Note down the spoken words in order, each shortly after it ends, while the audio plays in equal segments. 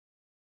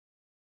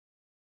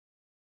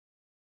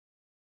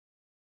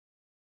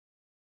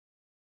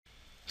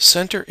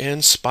Center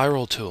and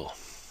spiral tool.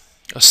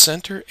 A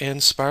center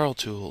and spiral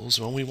tool is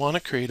when we want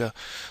to create a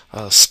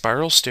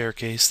spiral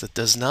staircase that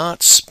does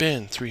not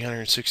spin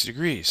 360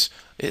 degrees.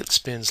 It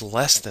spins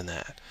less than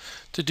that.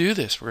 To do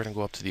this, we're going to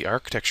go up to the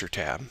Architecture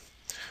tab.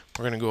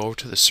 We're going to go over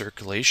to the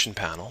Circulation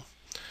panel.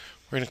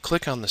 We're going to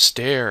click on the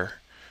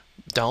Stair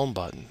down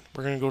button.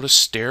 We're going to go to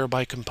Stair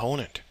by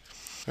Component.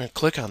 We're going to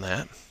click on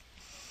that.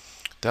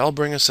 That'll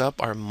bring us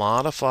up our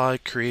Modify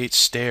Create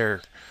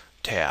Stair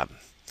tab.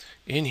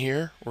 In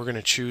here, we're going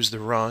to choose the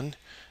run,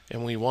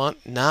 and we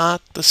want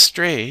not the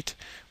straight.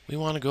 We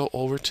want to go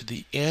over to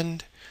the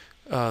end,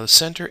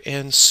 center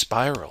end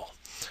spiral.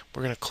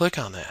 We're going to click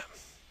on that.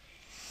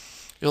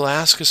 It'll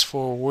ask us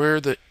for where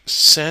the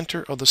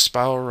center of the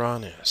spiral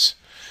run is,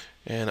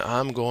 and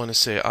I'm going to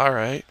say, all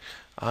right,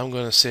 I'm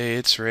going to say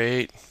it's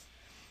right.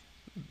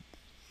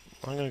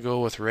 I'm going to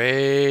go with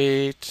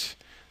right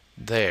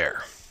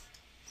there.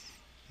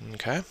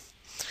 Okay,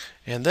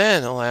 and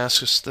then it'll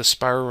ask us the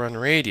spiral run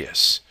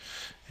radius.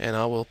 And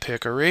I will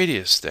pick a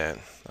radius then.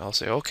 I'll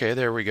say, okay,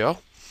 there we go,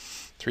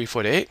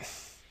 3'8".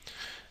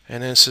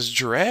 And then it says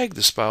drag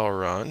the spiral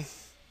run.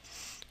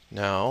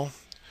 Now,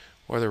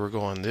 whether we're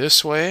going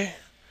this way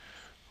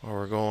or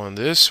we're going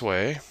this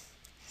way.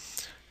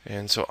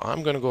 And so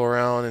I'm going to go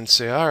around and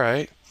say, all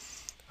right,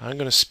 I'm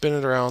going to spin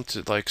it around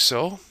to like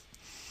so.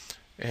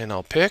 And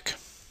I'll pick.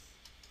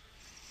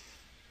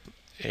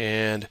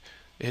 And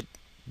it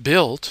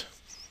built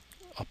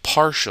a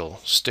partial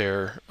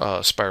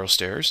spiral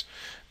stairs.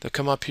 To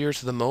come up here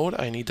to the mode,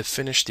 I need to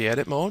finish the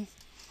edit mode.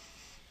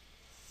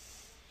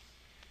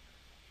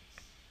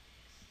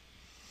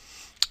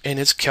 And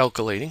it's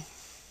calculating.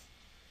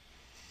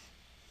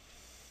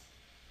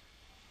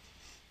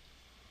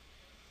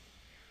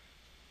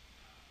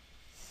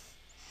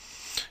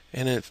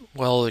 And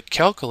while it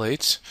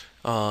calculates,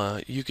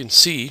 you can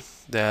see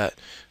that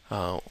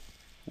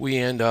we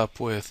end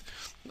up with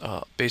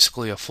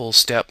basically a full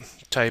step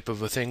type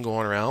of a thing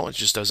going around. It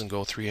just doesn't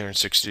go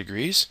 360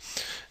 degrees.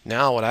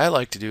 Now what I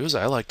like to do is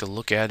I like to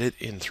look at it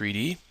in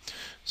 3D.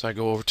 So I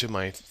go over to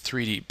my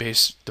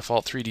 3D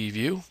default 3D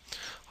view.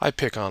 I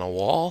pick on a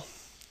wall.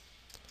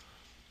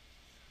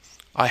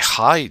 I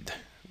hide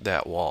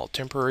that wall,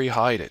 temporarily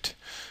hide it.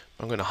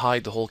 I'm going to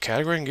hide the whole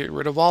category and get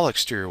rid of all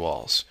exterior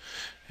walls.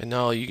 And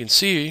now you can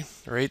see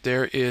right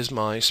there is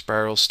my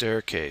spiral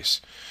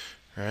staircase,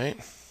 right?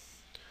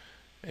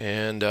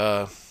 And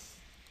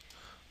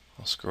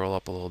I'll scroll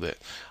up a little bit.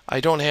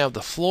 I don't have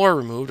the floor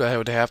removed. I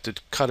would have to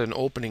cut an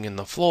opening in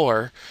the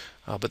floor,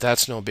 but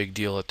that's no big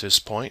deal at this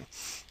point.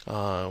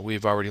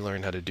 We've already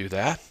learned how to do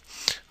that.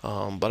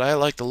 But I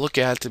like to look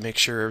at it to make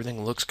sure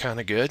everything looks kind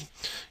of good.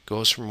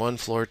 Goes from one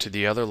floor to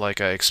the other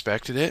like I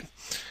expected it.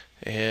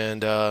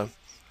 And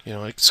you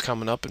know, it's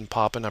coming up and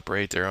popping up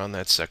right there on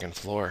that second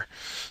floor.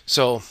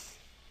 So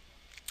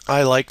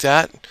I like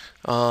that.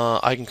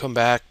 I can come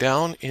back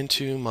down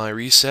into my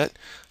reset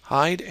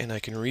hide, and I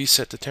can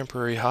reset the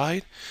temporary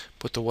hide,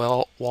 put the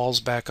walls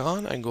back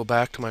on. I can go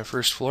back to my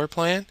first floor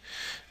plan,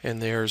 and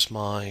there's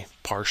my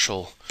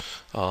partial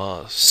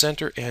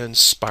center and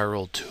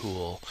spiral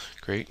tool,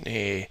 creating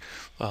a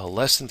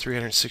less than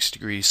 360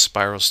 degree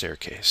spiral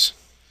staircase.